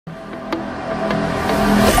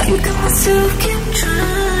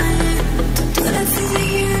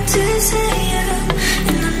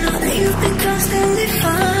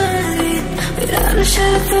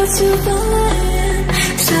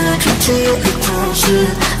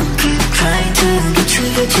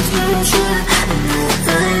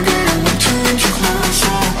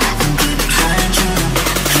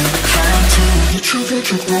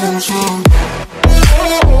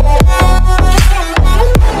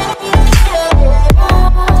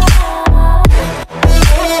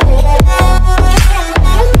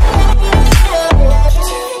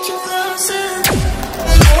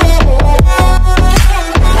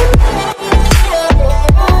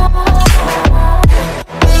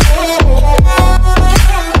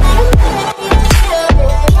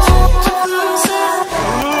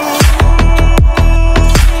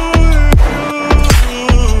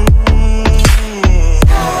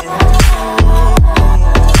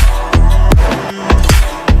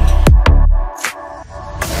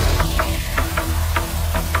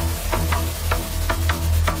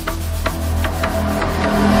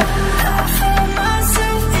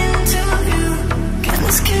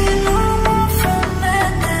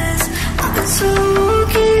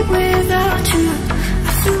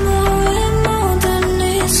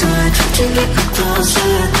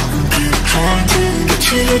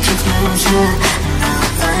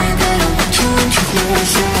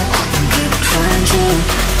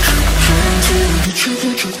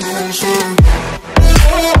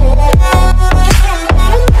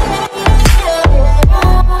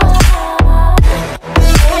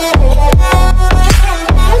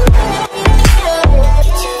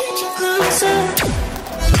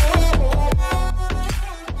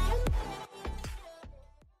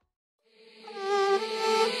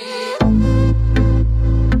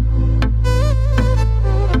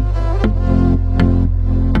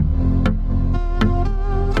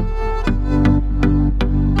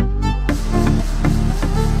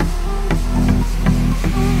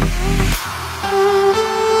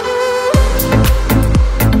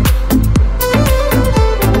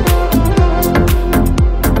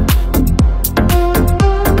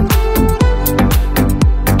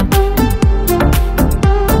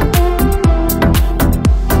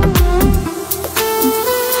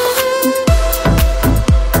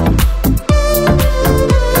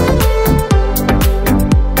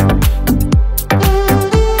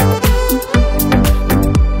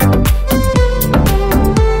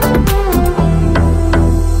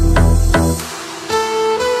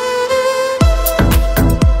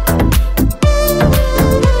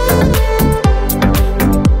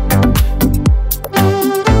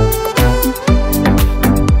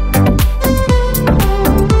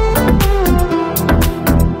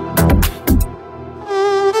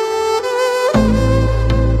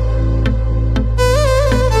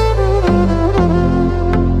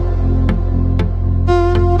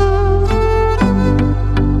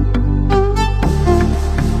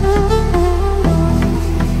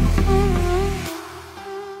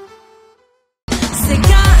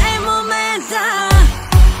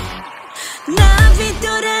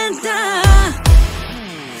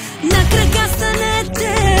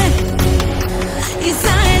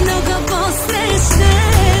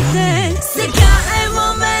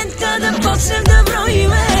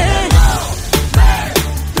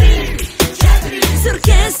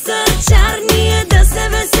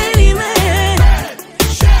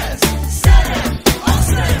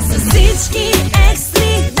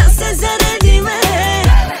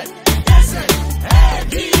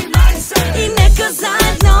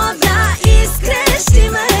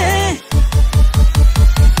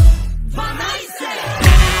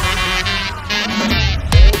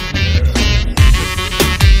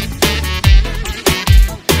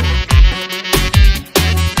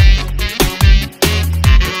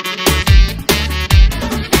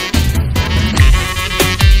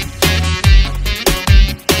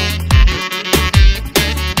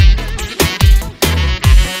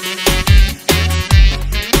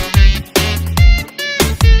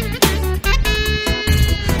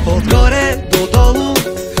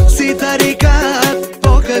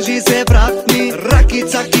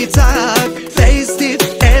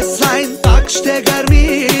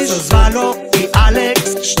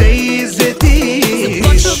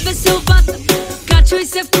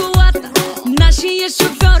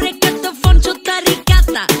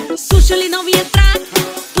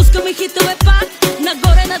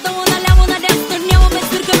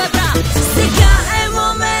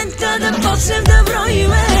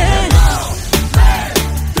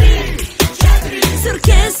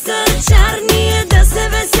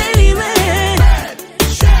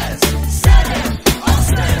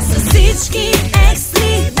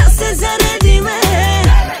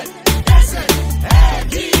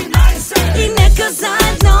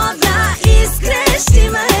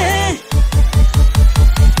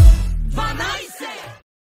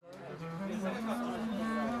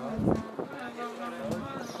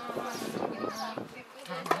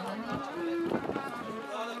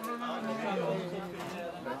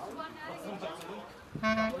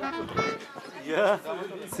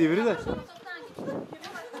Sivri de.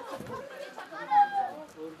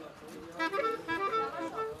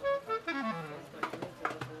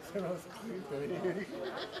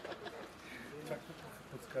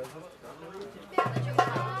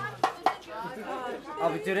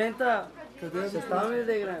 Abiturenta, se estaba muy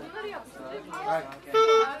de gran.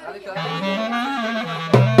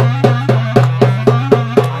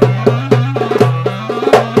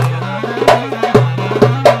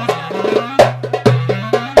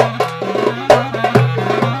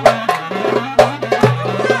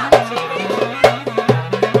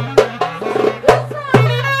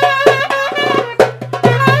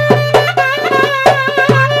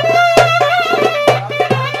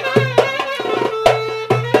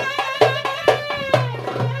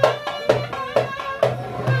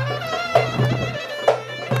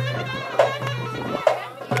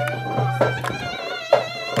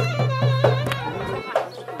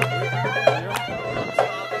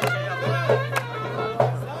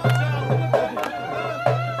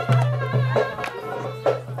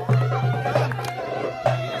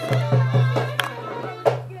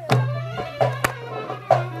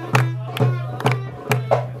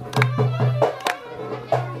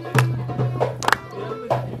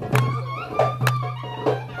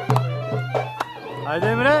 Haydi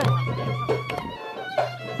Emre.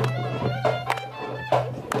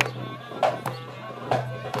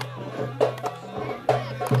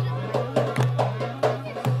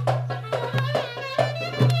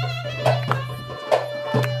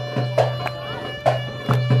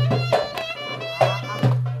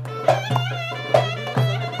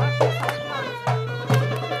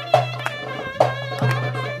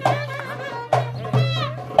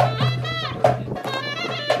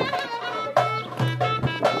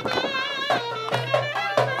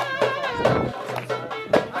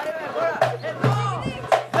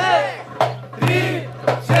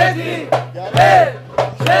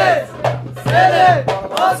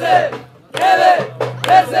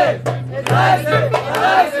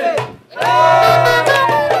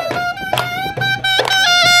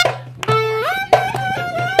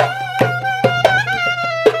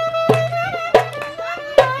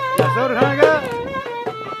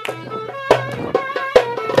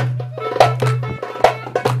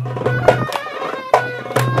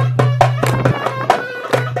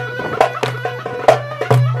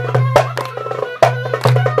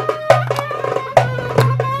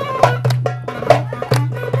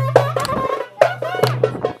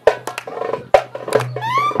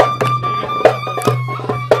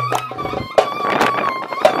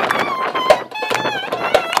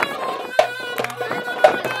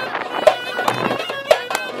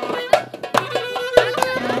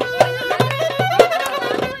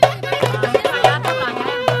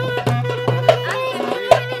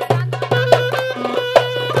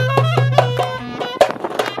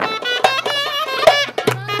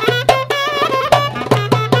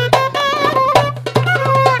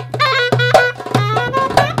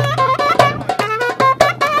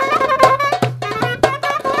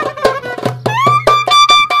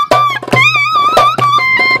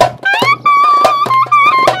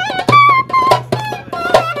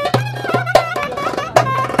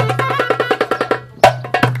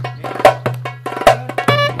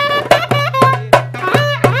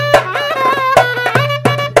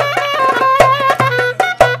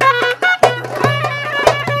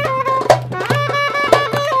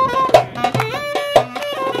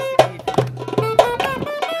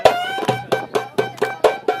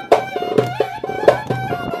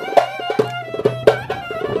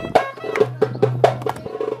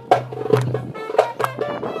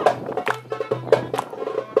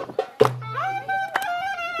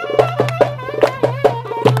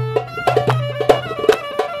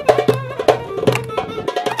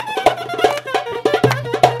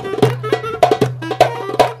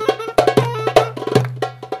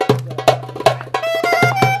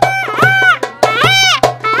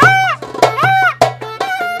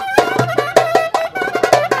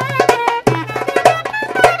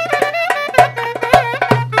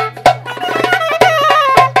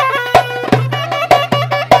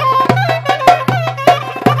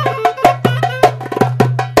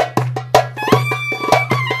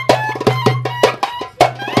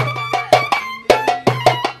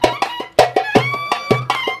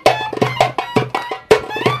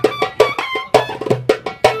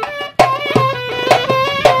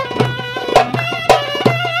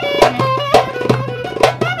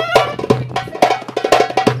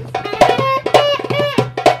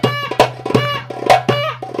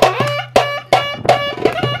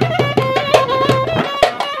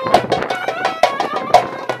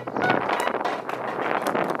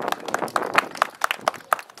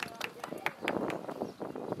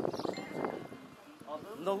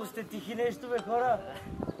 сте тихи нещо, бе, хора.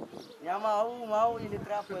 Няма ау или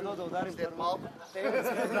трябва по едно да ударим първо.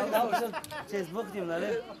 Ще избухнем,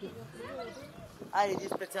 нали? Айде, един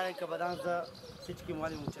специален кабадан за всички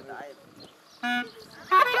млади момчета. Айде.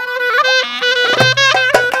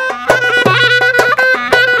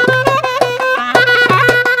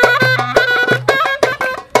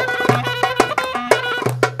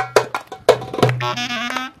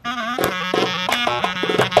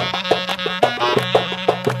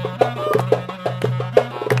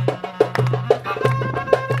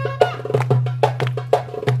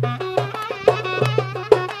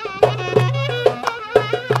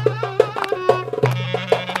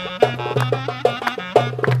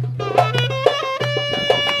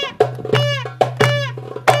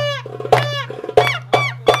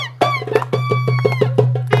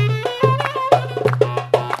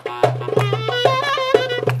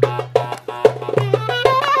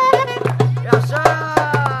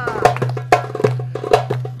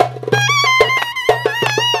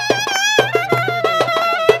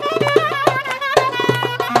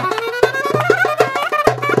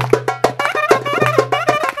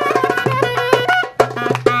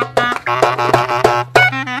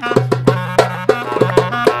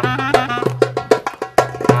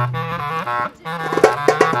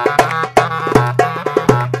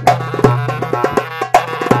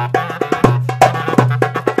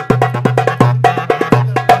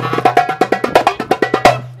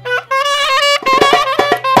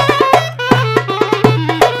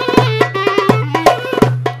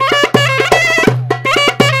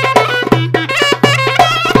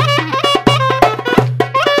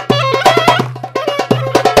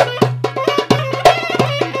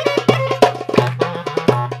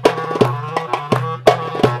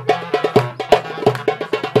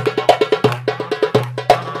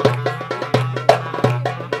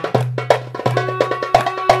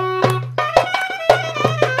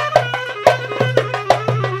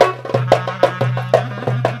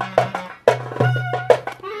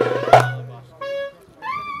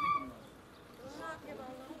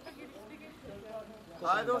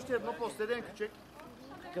 Хайде още едно последен кючек.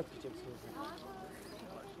 Какъв кючек си?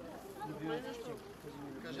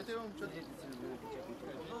 Кажете момчета.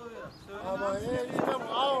 Ама искам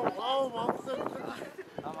ау, малко се...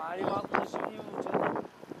 Ама али малко да шумни момчета.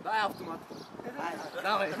 Дай автомат.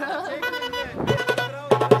 Давай.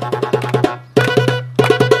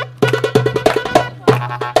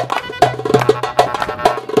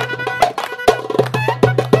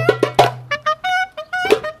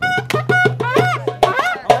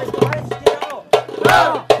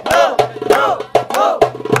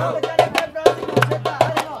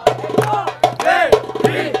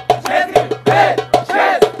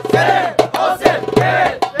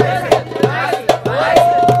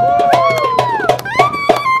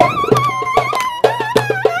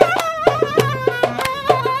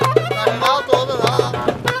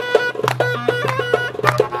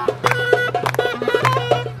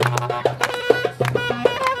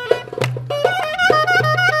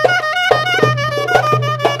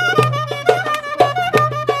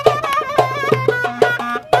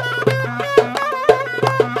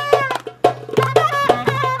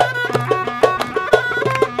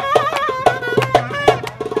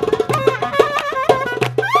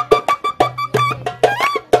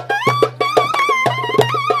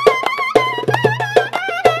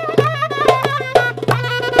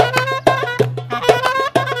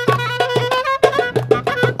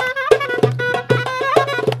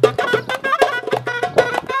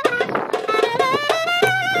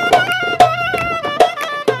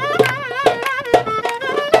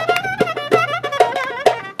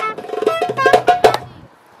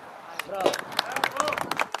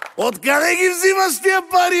 Откъде ги взимаш тия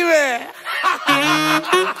пари, бе?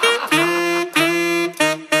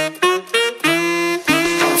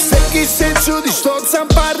 Всеки се чуди, щото съм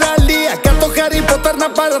паралия, като Хари Потър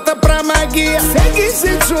на парата пра магия. Всеки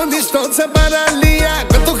се чуди, щото съм паралия,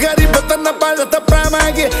 като Хари Потър на парата пра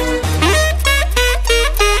магия.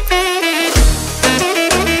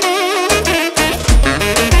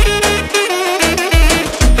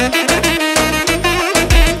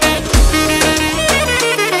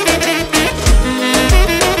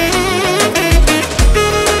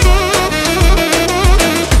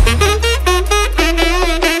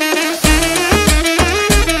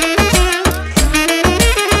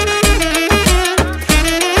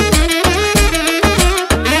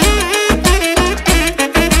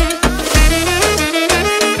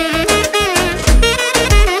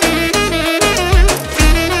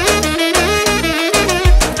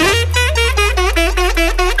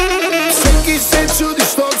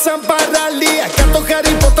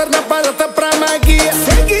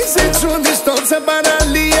 stolca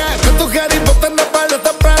paralija, като Хари Потър на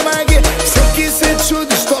парата пра магия. Всеки се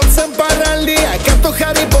чуди, щом съм паралия, като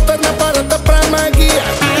Хари Потър на парата пра магия.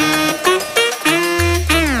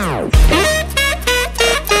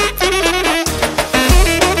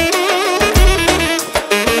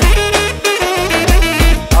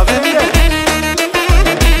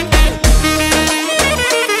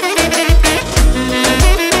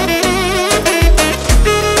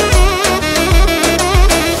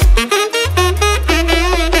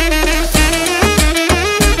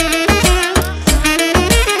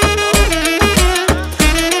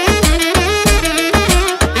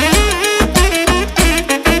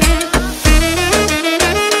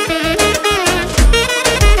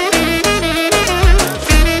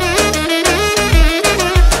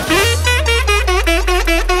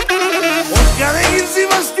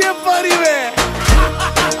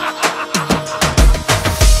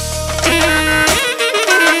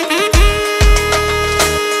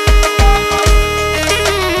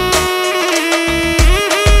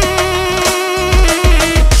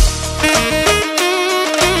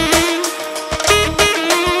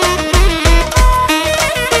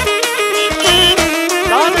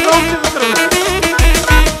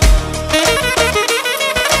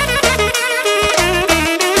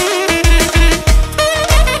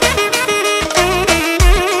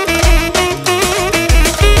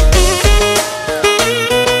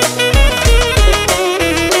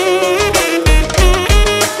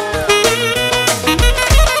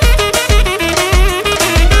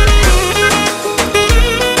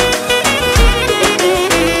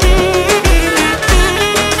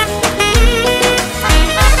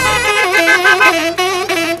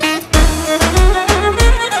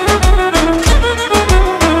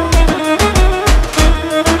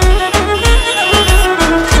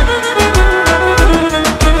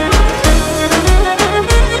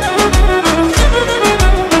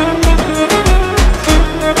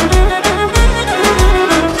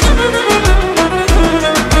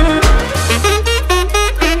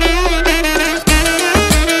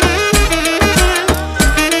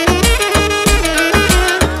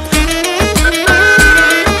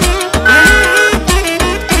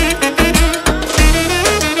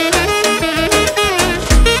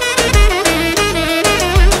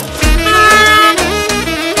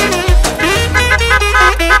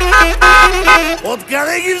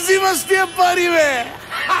 Откъде ги взимаш тия пари, бе?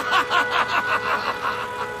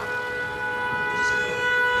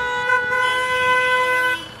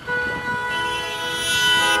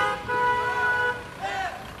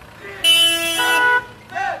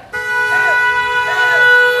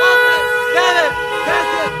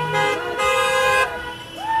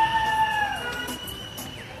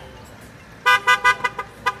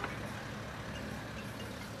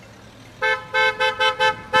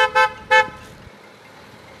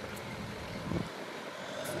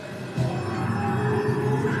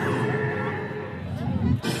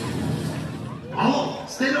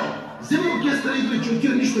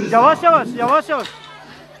 Yavaş yavaş, yavaş yavaş.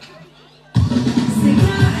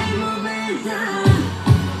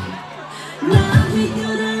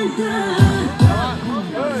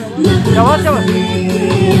 Yavaş yavaş.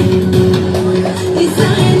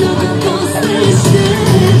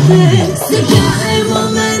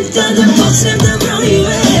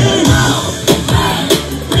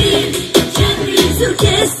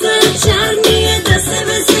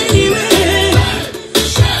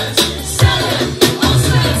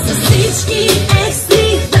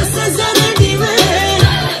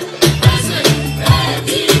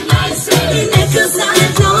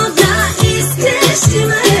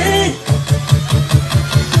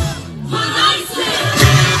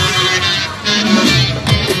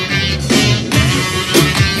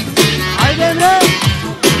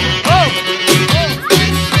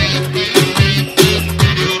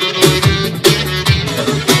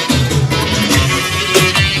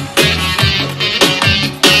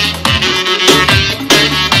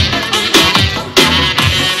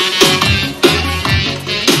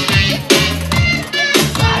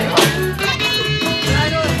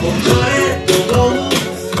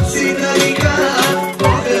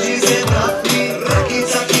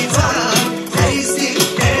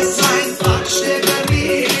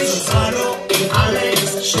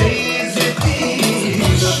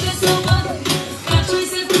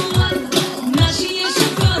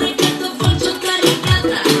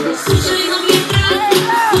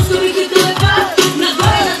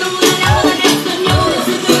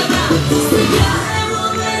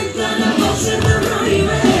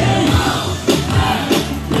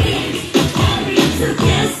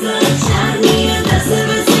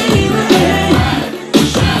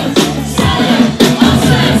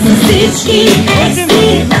 Всички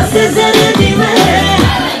екстри да се заредиме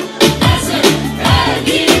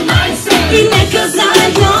и нека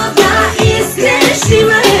заедно да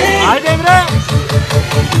изгрешиме. Haydi Emre.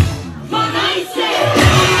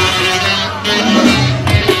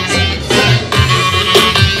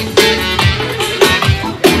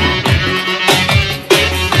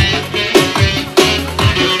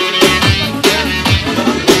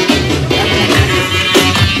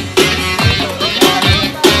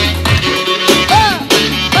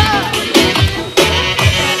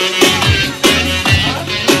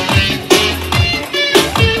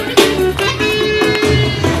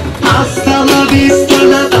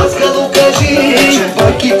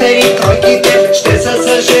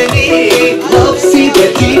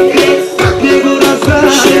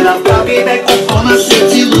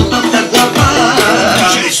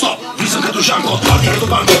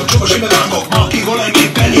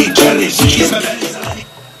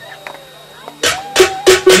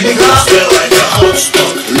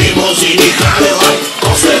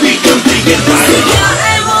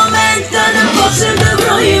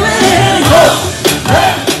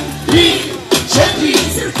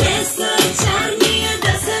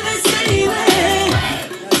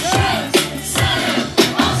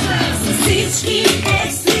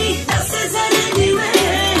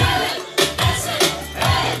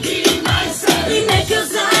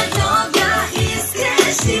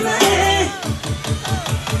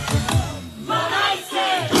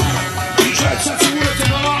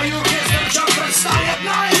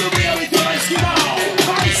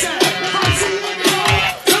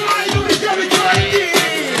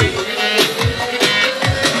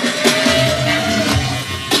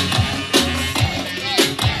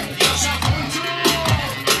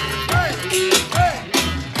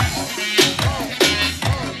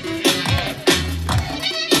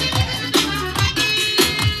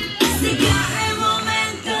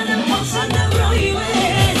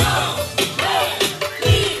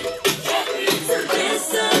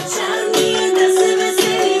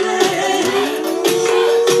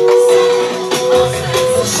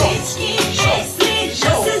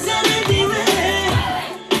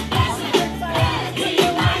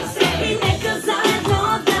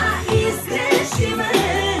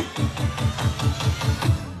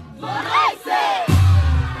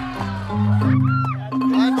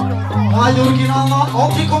 Хайде оригинално,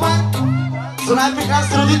 опликоме за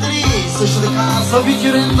най-прекрасни родители. Също така за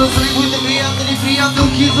викеренда, за неговите приятели,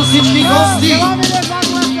 приятелки, за всички гости.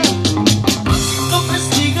 Но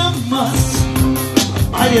пристигам аз.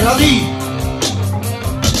 Хайде, Ради!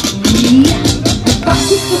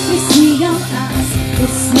 Пасито пристигам аз,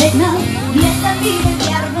 последна, гледам и не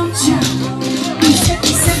вярвам, че иска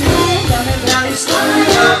ти се мен да ме правиш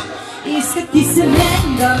тая, иска ти се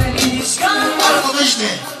мен да ме видиш към.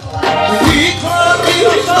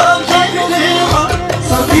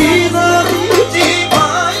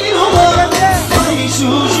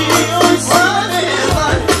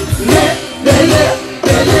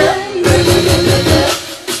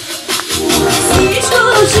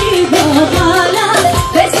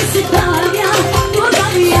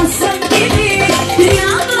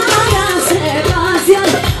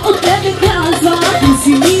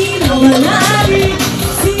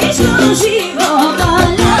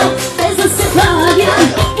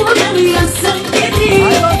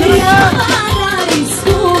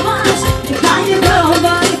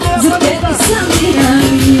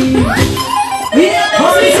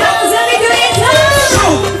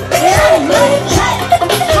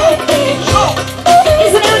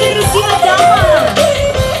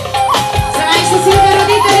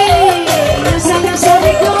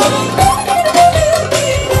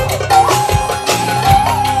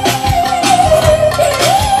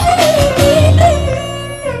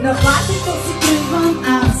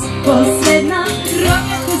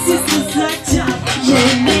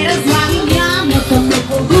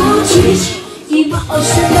 Има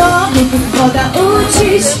още много какво да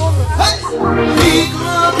учиш.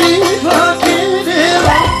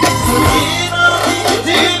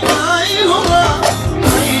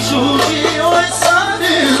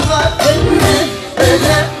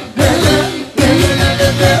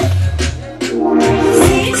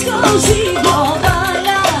 Всичко живо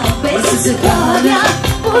валя, без да се валя.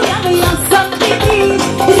 Повярвай, аз съм ти,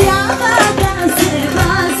 трябва да се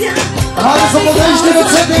пазя. Хайде, за младежите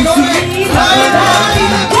ръцете горе! Хайде!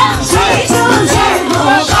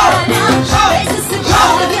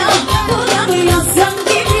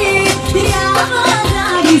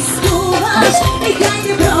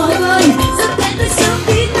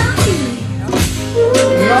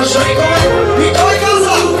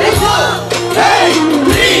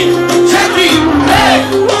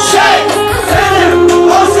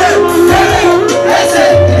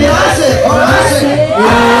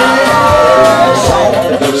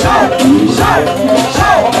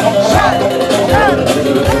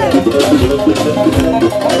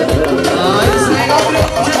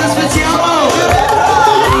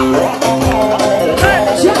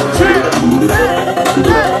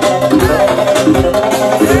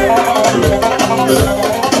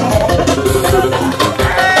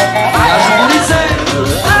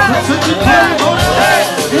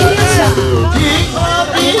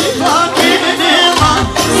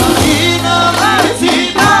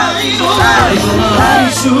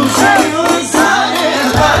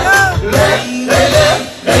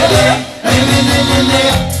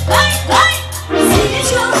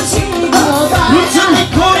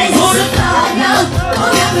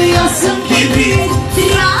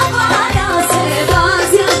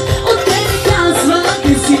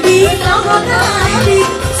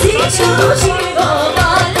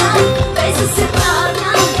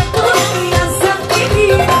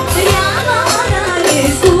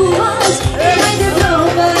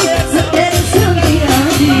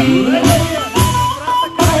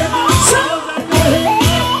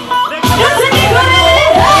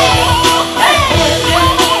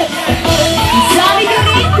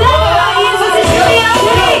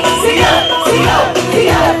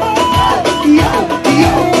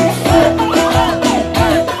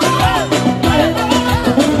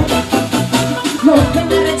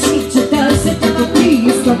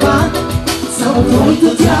 Твоето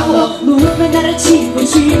тяло, но ме наречи,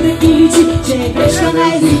 очите кличи, че грешка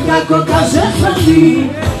на език, ако кажат хвали.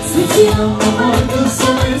 Специално моето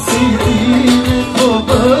съме си ти ме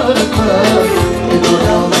побърква,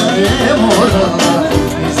 морална е морална,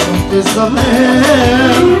 искам те за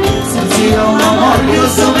мен. Специално моето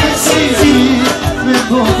съме си ти ме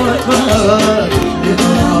побърква,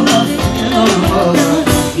 морална е нормална,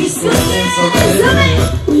 искам те за мен.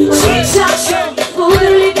 Шик-шак-шак,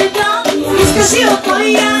 ударли те там, искаш от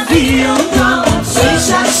моя вилка.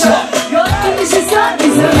 Шик-шак-шак, готви се сами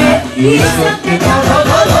за мен, искам те да.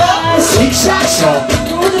 Шик-шак-шак,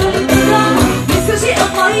 ударли те там, искаш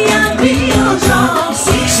от моя вилка.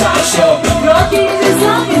 Шик-шак-шак, готви се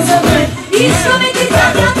сами за мен, искам те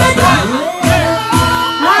да.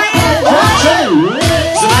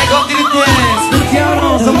 За най-готините, специално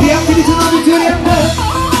за приятелите на абитуриента.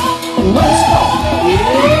 Let's go!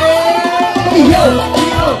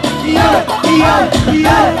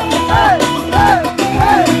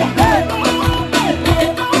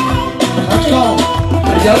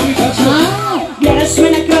 Гледаш ме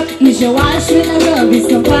на кръг и желаеш ме на ръб,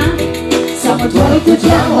 искам това. Само твоето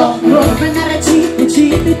тяло, ръб ме наречи,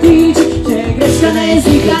 очите ти, че е грешка на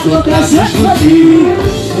език, ако кажеш хвали.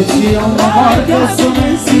 Специално моята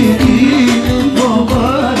съме си ти ме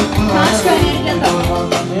побърква,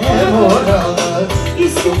 морална,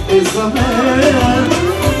 искам те за мен.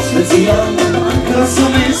 Специално моята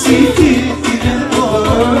съме си ти ме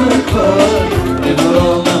побърква,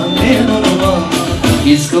 морална, ненормална,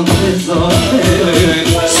 искам те за мен.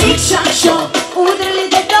 Шик-шак-шок, удрали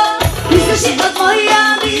дето, искаш от моя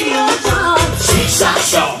вилка.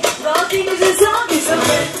 Шик-шак-шок, готви се сами за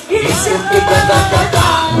мен, искам те да.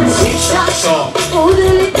 Шик-шак-шок,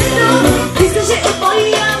 удрали дето, искаш от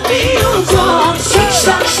моя вилка.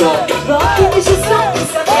 Шик-шак-шок, готви се сами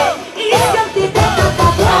за мен, искам те да.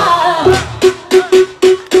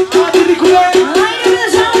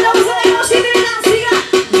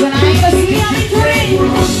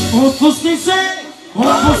 Отпусни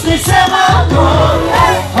се малко,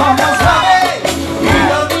 ама знаме, и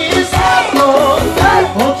да ми е сладко.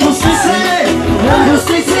 Отпусни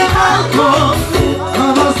се малко,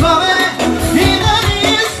 ама знаме, и да ми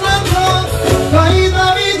е сладко. Дай да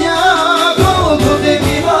видя колко те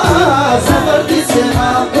бива, завърти се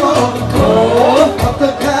малко. А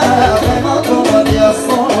така е малко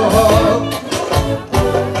надясно.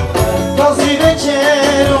 Този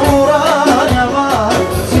вечер уранява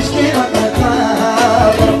всички на крака,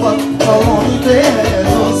 върват балоните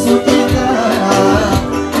до сутринта.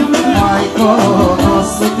 Майко, до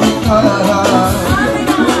сутринта.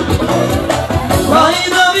 Дай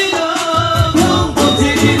да видя колко ти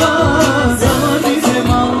бива, завърти се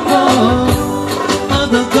малко. А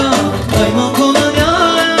така, дай малко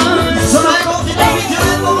надяя, за най-готите видео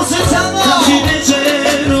много се цяна. Този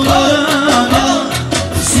вечер уранява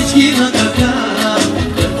всички на крака,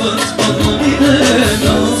 върват балоните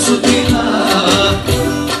до сутринта.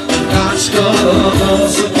 Качка до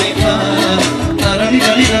сутринта,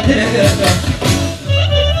 наради-ради-ради.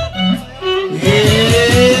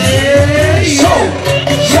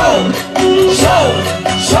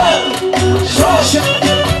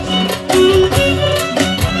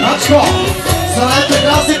 Качко, за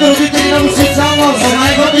най-прекрасните родители на Мусицано, за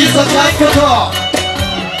най-готини за тяйкото,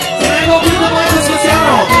 за най-готини на моето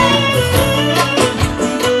специално.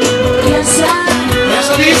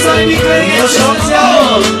 Нещо да са ли микро и нещо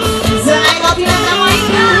специално. За най-готината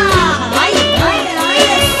майка.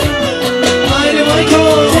 Айде, майко!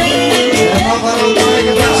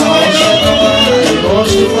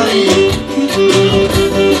 Още пари!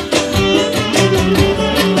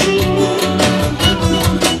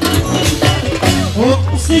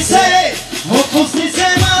 Отпусни се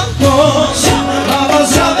малко, ама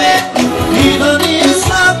здраве и да ни е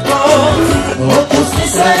сладко.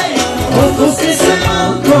 Отпусни се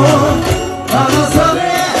малко, ама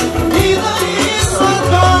здраве и да ни е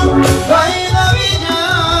сладко. Дай да видя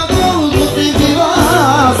колко ти бива,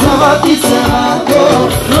 завърти се малко.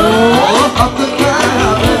 А така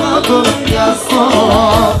е малко ясно.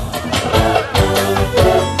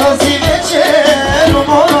 Тази вечер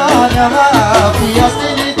Няма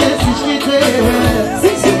приятелите всичките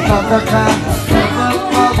Така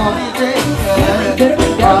в мамите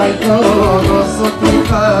Айко го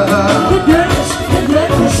сотика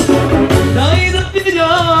Дай да видя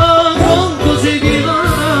колко се гина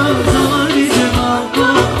За лише малко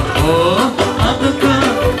А така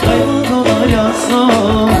дай му това ясно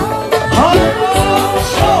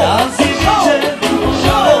Тази вечер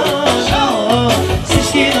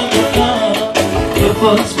всички на така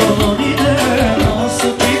Под спомоните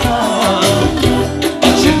носотина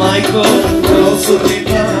Че майко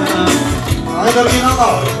носотина Айде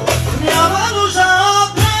винала Няма нужда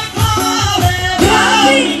от реклами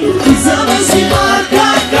За да си марка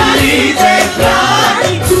карите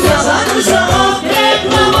край Няма нужда от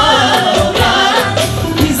реклама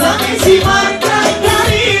За да си марка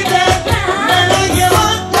карите Мене не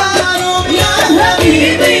макаро я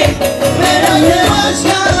хаbibi Мене не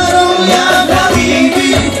макаро я habibi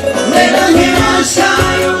Мене не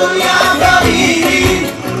макаро я habibi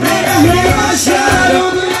Мене не макаро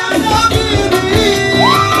я habibi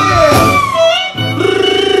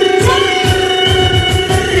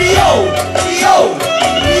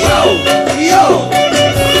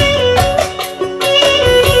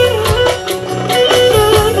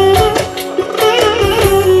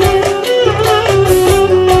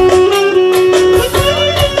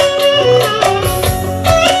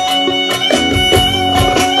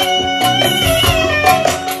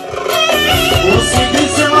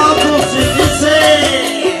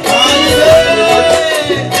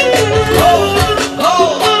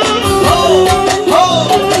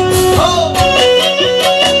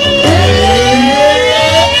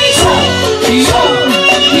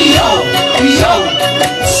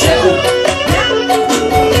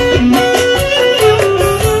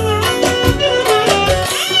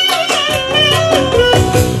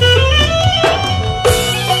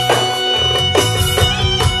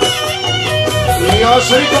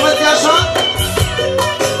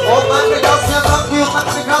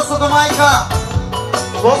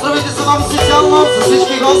Поздравите се много специално за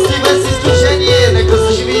всички гости без изключение. Нека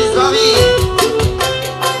са живи и здрави!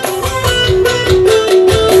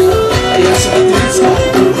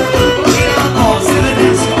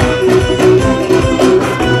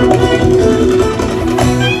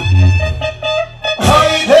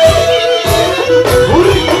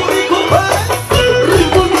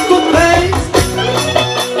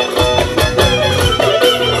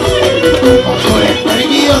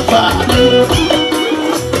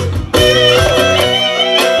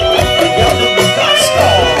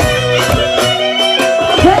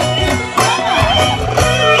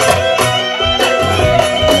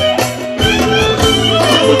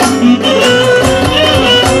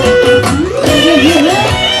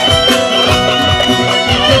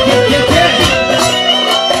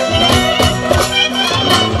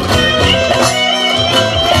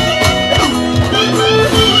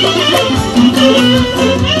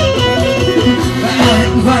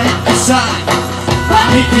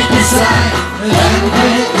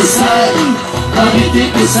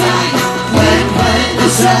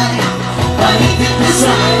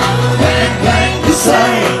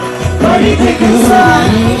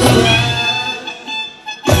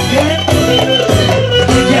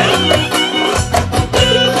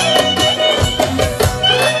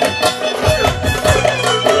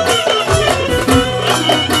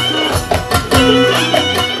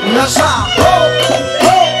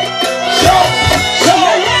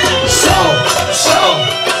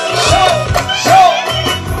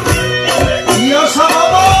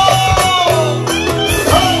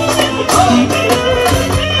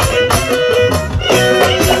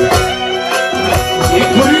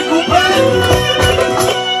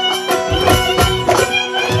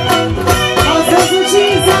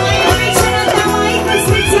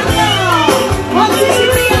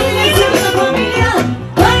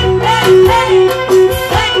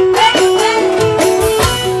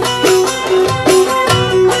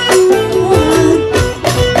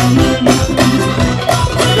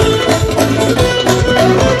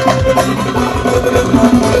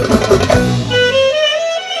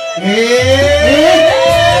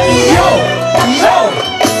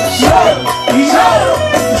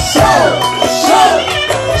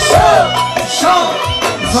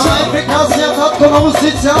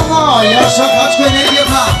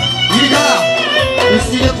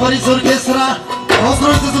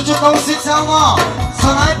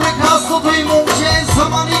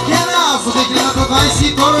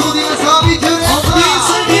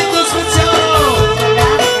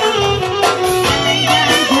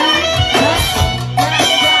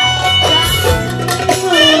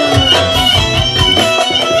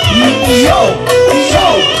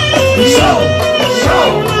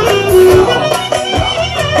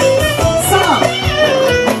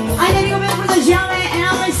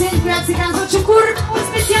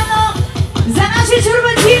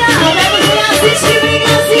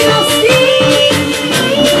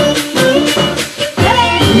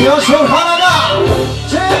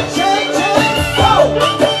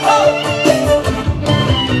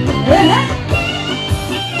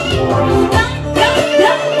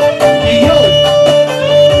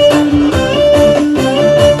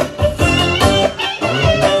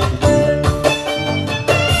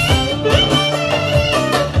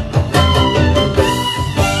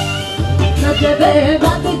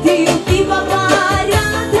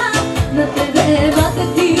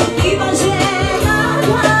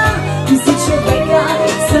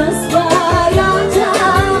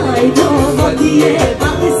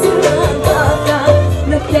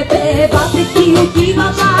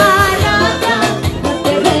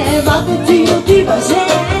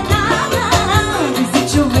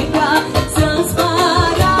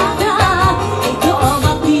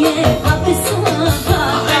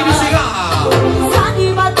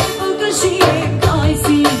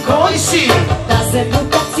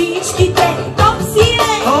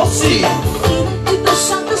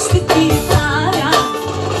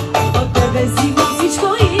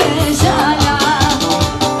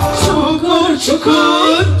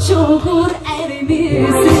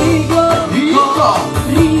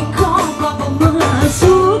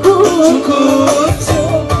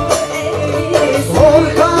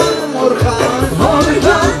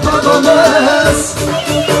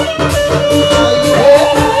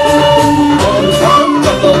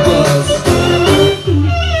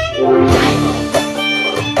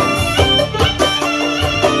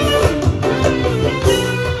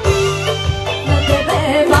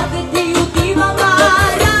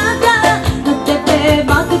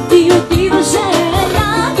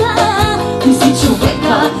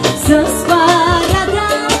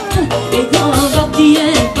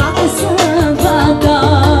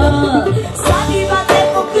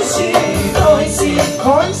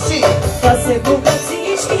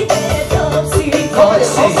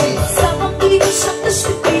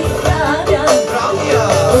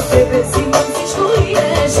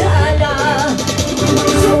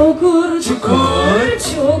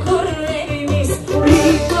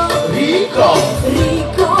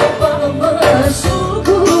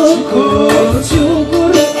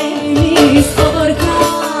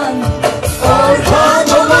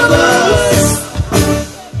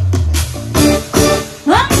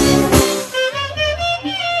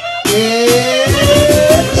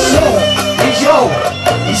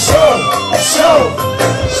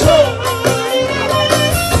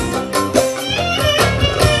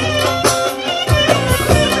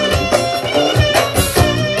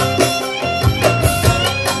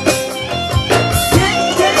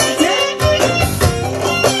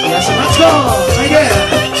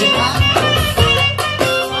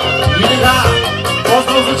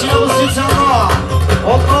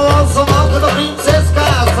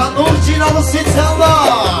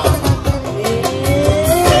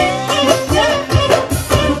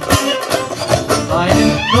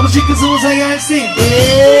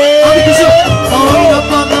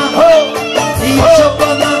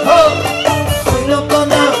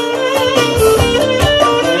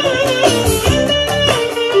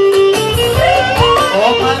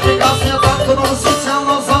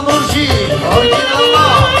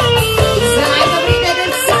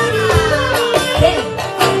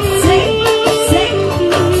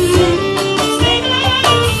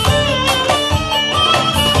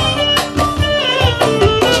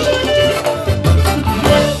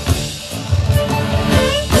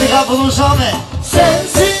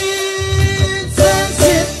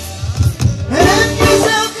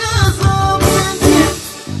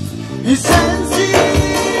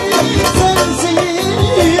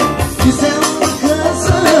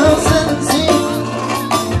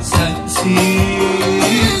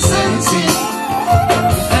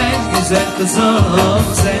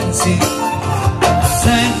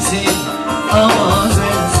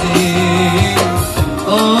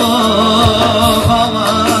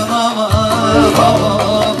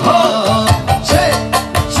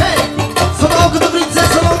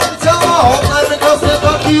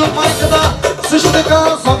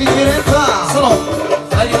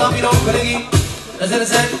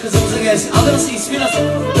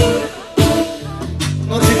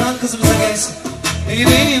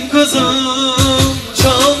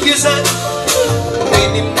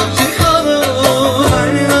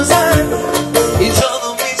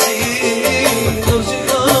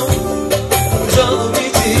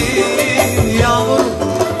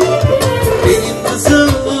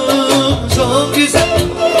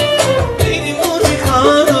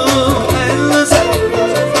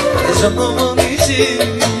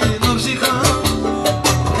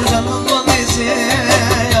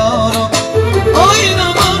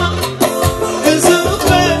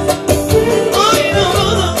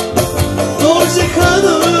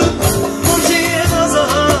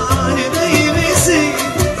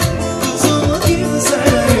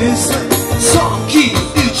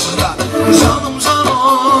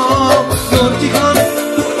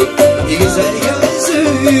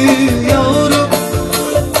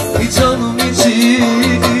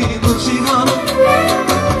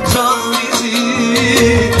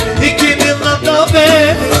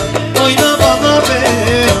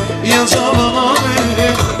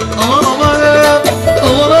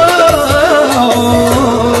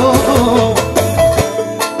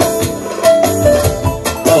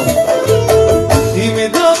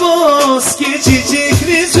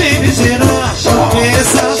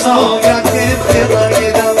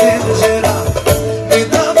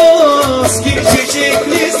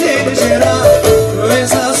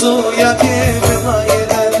 suya che me mai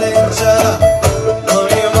lenza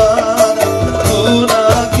noi mana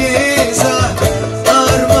una chiesa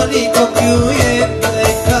armonico più e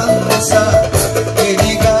cantesa e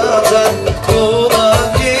di casa una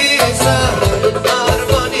chiesa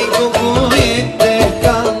armonico più e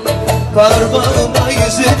canta parma mai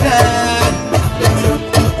yüzünden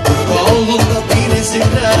Oğlumda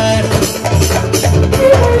bilesinler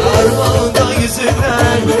Armağında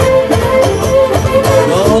yüzünden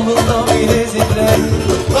Oğlumda bilesinler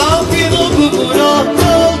Rabbin okumuna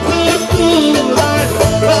doldurdular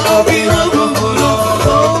Rabbin okumuna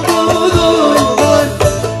doldurdular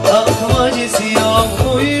Akmacısı yok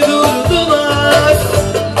uydurdular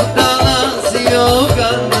Danası yok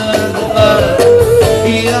kandırdılar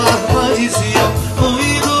Akmacısı yok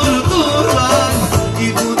uydurdular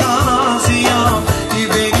Bu danası yok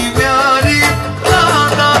benim yarim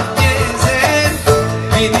dağda gezer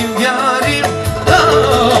Benim yarim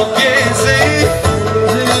dağda gezer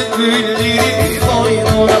Zülbülleri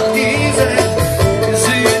boynuna dizer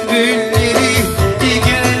Zülbülleri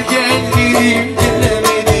gel gel dedim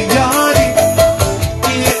gelemedi yarim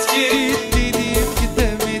Git git dedim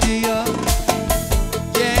gidemedi ya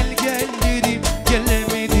Gel gel dedim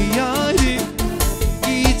gelemedi yarim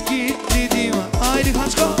Git git dedim haydi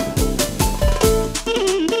kaç go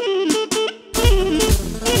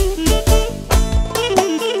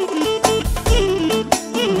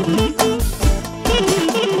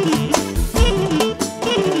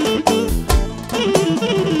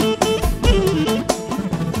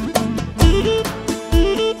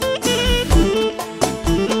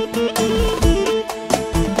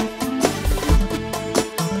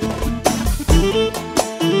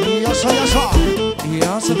Yaşa yaşa.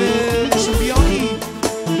 Yaşa be şampiyoni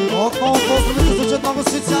O konfosunu kısaca namı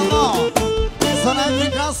sıçanla. Sana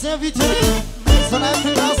Afrikasya viteri. Sana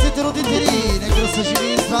Afrikasya teroditeri. Ne kısa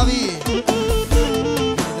živi zdraví.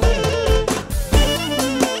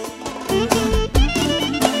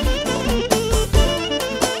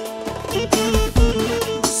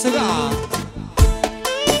 Сега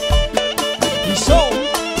Show,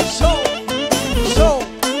 show, show,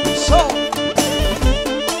 show.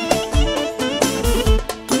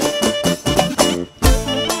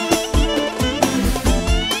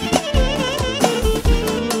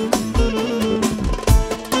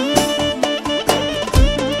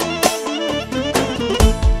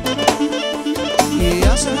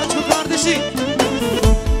 Yaşa Haçko kardeşi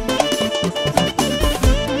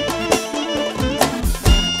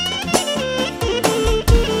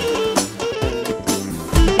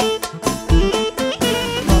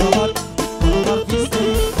Paralar, paralar bizde.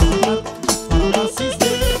 Paralar, paralar sizde.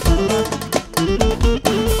 Paralar.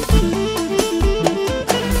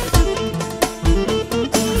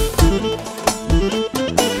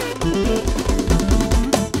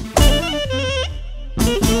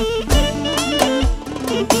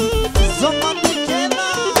 Zaman dikena.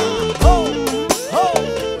 Ho, ho,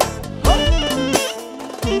 ho.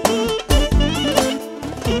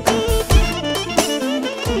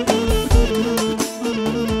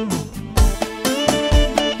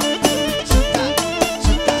 Çıkar,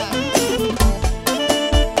 çıkar.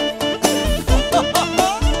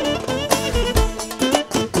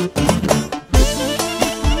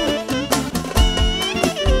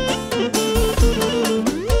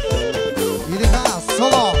 Идеха,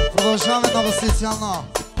 соло. Продължаваме много специално.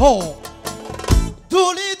 Хо!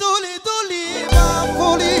 Дули, дули, дули,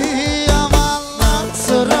 мампули, аманлан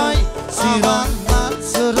сырай, сиванлан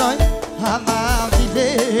сырай, ама диле,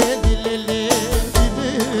 дилеле,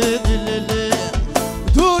 диле, дилеле.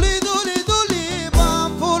 Дули, дули, дули,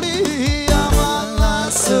 мампули, аманлан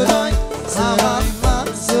сырай, сиванлан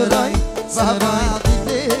сырай, ама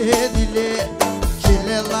диле, диле.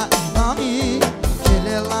 Kelela mami,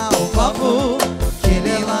 kelela o papo,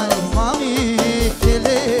 kelela o mami,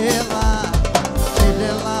 kelela,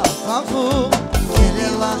 kelela o papo,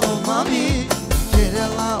 kelela o mami,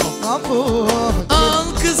 kelela o papo. Al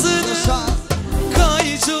kızını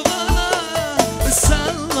kay çuvana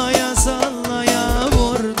Sallaya sallaya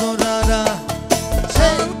vurdurara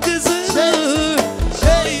Al kızını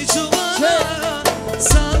kay çuvana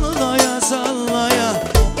Sallaya sallaya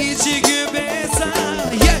İçi gübeza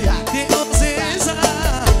Di o seza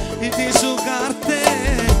Di şuka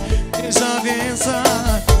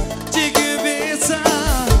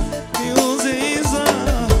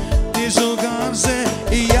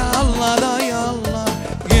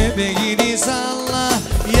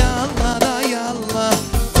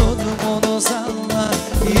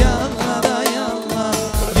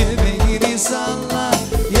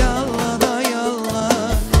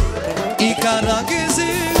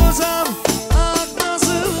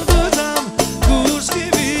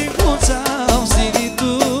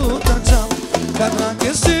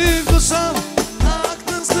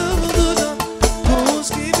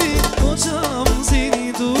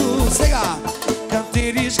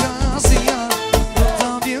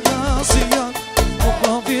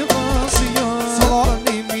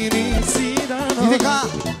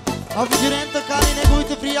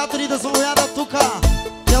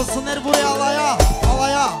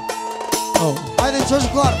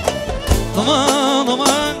çocuklar.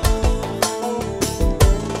 Aman.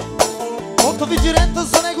 Vicirenta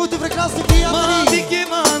să negoite прекрасни приятели.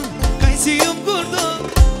 Мадикиман, кай си юм гордон.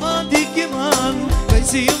 Мадикиман, кай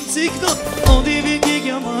си юм цикдон. Оди виги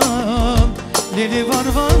гяман, лили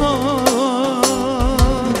варвано.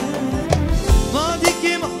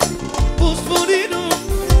 Мадикиман, поспорину.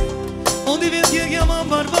 Оди виги гяман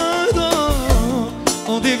варвано.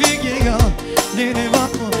 Оди виги гяман, lili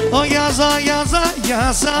vарвано. O yaza.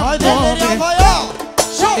 Haydi elleri havaya.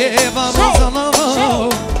 Eva Rozalava.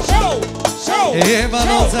 Eva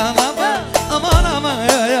Rozalava. Aman.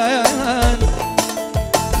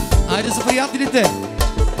 Haydi sıfır yap birlikte.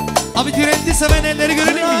 Abitürenti seven elleri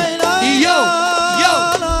görelim mi? Yo.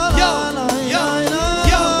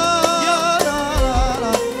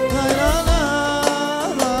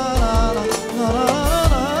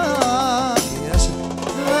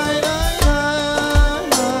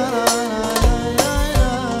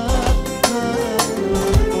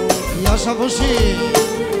 Yaşa Buşi.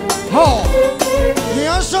 Ho.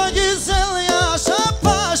 Yaşa güzel yaşa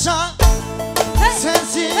paşa.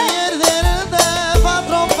 Sensin yerlerinde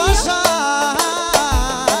patron paşa.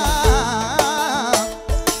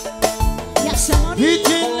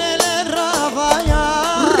 Bütün eller havaya.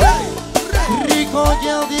 Rico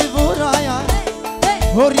geldi buraya.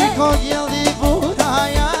 Rico geldi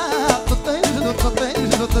buraya.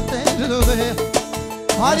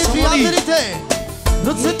 Hadi priyaterite.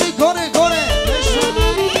 Rıtseti gore.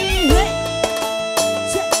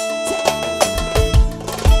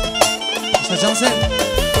 Cancel.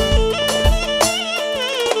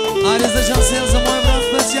 Ares da Cancel za moj brat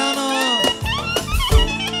specijalno.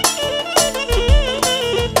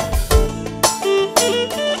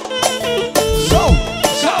 Шоу!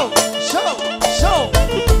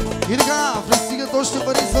 И така, пристигат още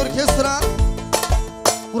пари за оркестра.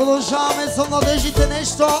 Продължаваме с младежите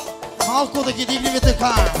нещо. Малко да ги дивлиме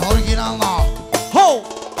така, оригинално. Хоу!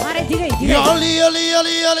 Аре, дигай! Яли!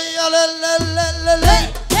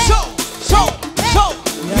 Шоу!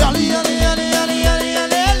 Яли!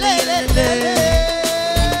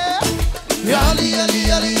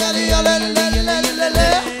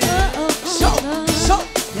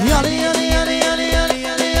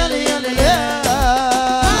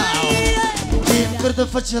 Kim kırdı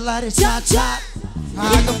fıçıları çat.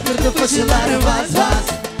 Agam kırdı fıçıları vaz.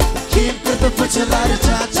 Kim kırdı fıçıları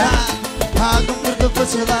çat. Agam kırdı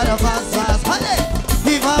fıçıları vaz. Hadi!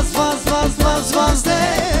 Bir vaz de.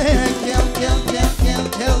 Gel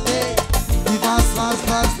de. Bir vaz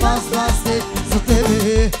de. Za tebe,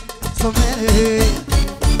 za mene.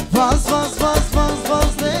 Vaz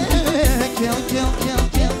de. Gel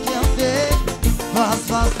de. Vaz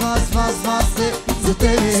de. Za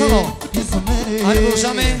tebe, za mene. Hadi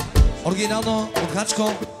продължаваме. Оригинално от Хачко.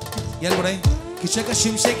 Яли бре. Кичека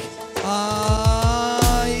Шимшек.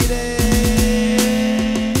 Айде.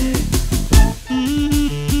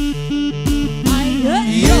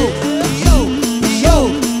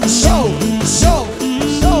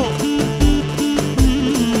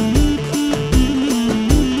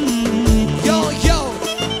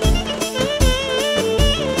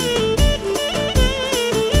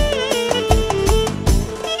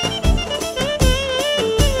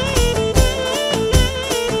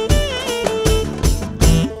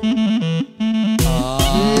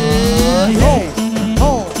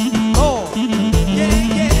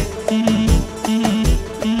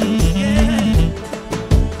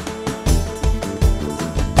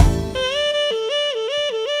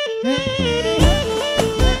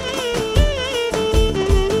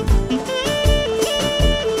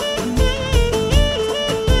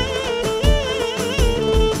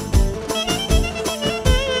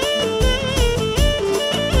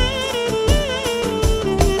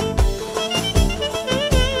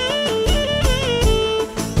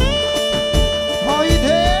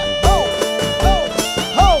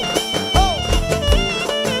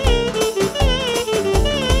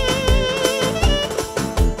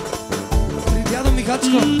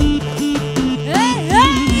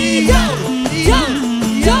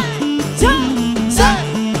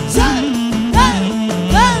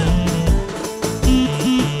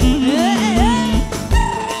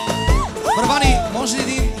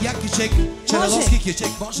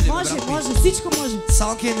 Може, всичко може.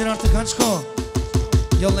 Салки един арта Хачко.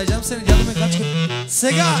 Йолнайджам се, не дядаме Хачко.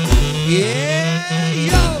 Сега!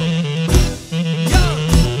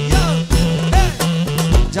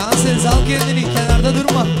 Cansel sal kendini, kenarda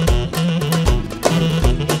durma.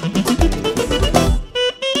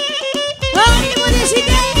 Haydi bu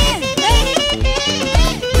neşide!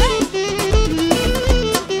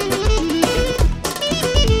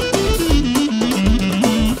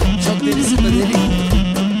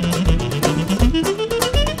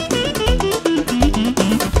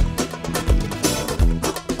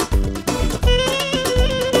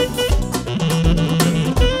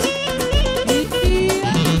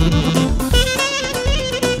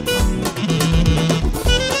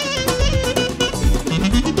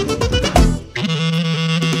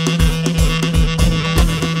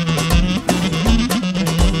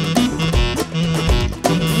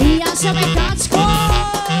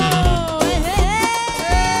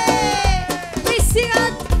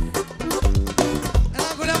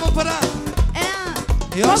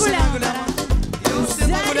 още една голяма. И още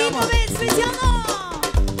една голяма. Специално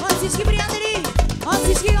от всички приятели, от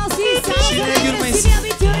всички гости, само за най-красивия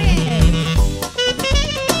абитюриент.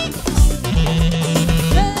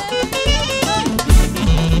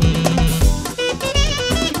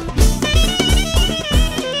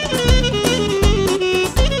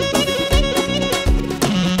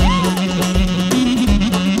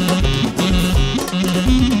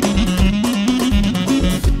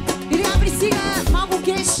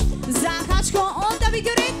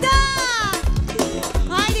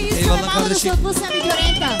 Да се отпусна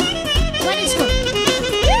видеорента. Маничко.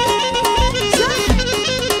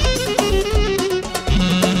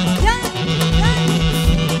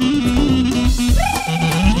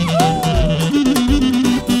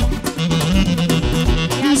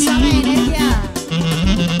 Яшаме енергия.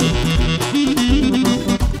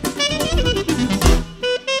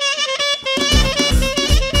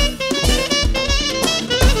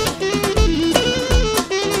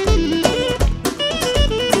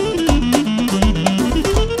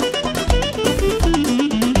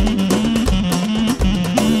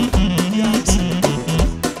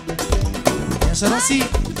 Sarasi.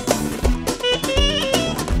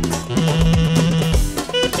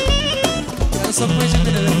 Cara só põe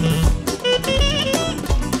gente nele.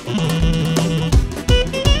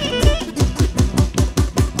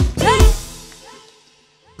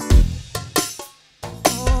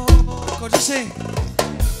 Corte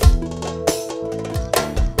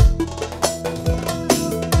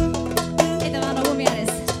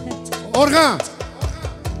Orhan!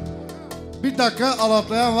 Bir dakika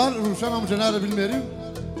alaplayan var. Ruşen amca nerede bilmiyorum.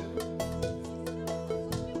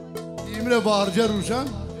 Emre bağırca Ruşen.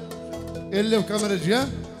 50 kameracıya.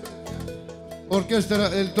 Orkestra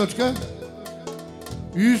 50 toçka.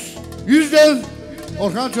 100 değil.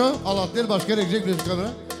 Orhan ço. Allah değil başka yere gidecek bir kamera.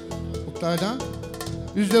 Oktay'dan.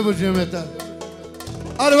 100 de bu cemiyete.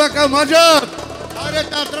 Hadi bakalım Hacer.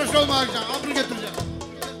 Hayretten tıraş olma Hacer. Amri getireceğim.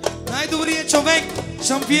 Най-добрият човек!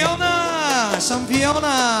 Шампиона!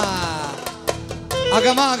 Шампиона!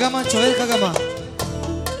 Агама, човек Агама.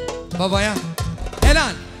 Бабая.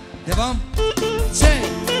 Елан! Devam. Şey.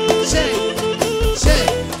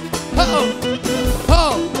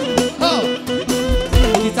 Ho.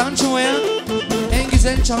 Gitar çalmaya en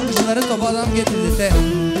güzel çalgıcıları Topa Adam getirdi de.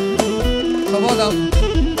 Topa Adam.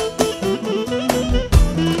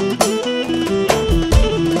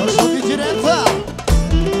 Nasıl bir direkt?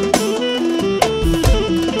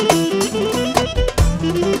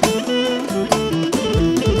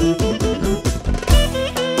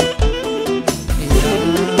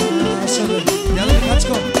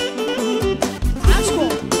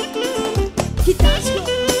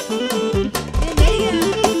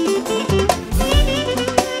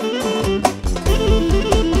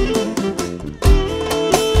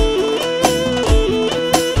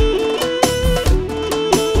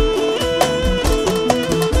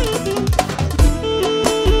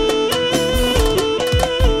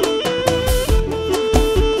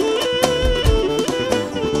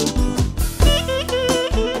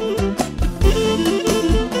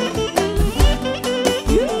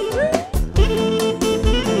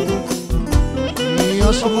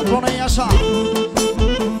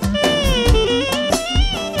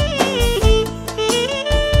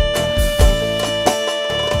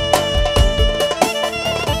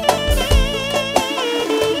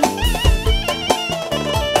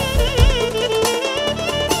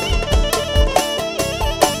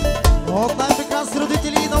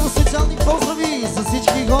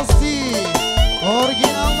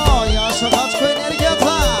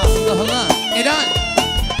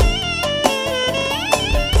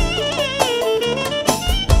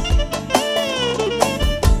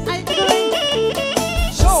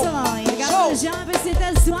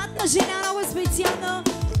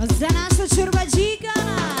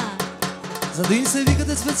 За да им се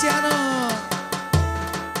викате специално.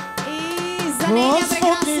 И за нейния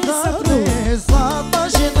прекрасен съпруг. Златна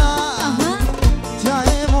жена, тя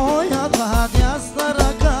е моята дясна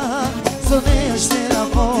ръка, за нея ще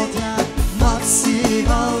работя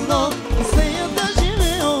максимално, с нея да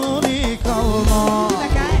живея уникално.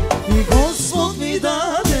 И Господ ми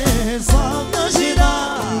даде златна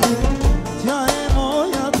жена, тя е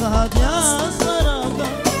моята дясна ръка,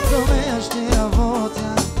 за нея ще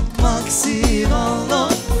работя максимално,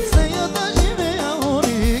 с нея да живея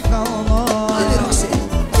уникално.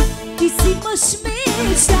 Ти си мъж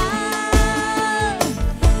мечта,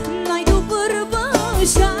 най-добър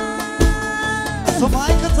баща. За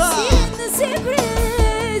майката! Сиедна се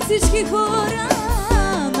пред всички хора,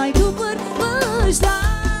 най-добър баща.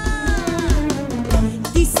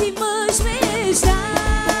 Ти си мъж мечта,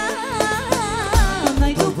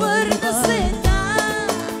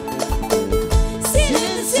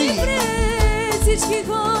 всички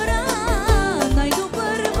хора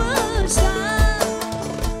най-добър баща.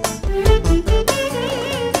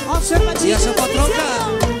 Я съм патронка.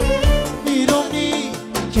 Мирони,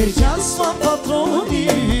 кирчанства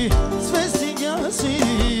патрони, свестиня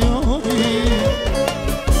сиони.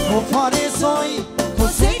 Опаре сой,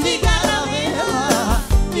 косейни гаравела,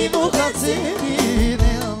 и мухацени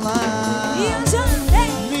нела.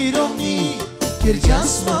 Мирони,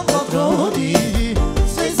 кирчанства патрони,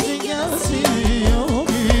 свестиня сиони.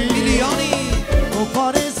 Милиони,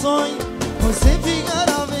 опаре сой, косейни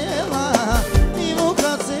гаравела, и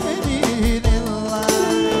мухацени нела.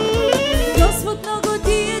 Господ много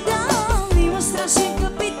ти е дал, имаш страшен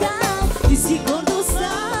капитал. Ти си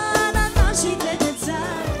гордостта на нашите деца.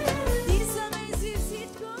 Ти замези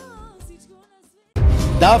всичко, всичко на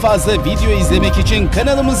света. Daha fazla video izlemek için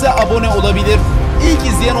kanalımıza abone olabilir.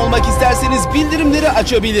 İlk izleyen olmak isterseniz bildirimleri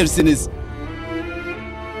açabilirsiniz.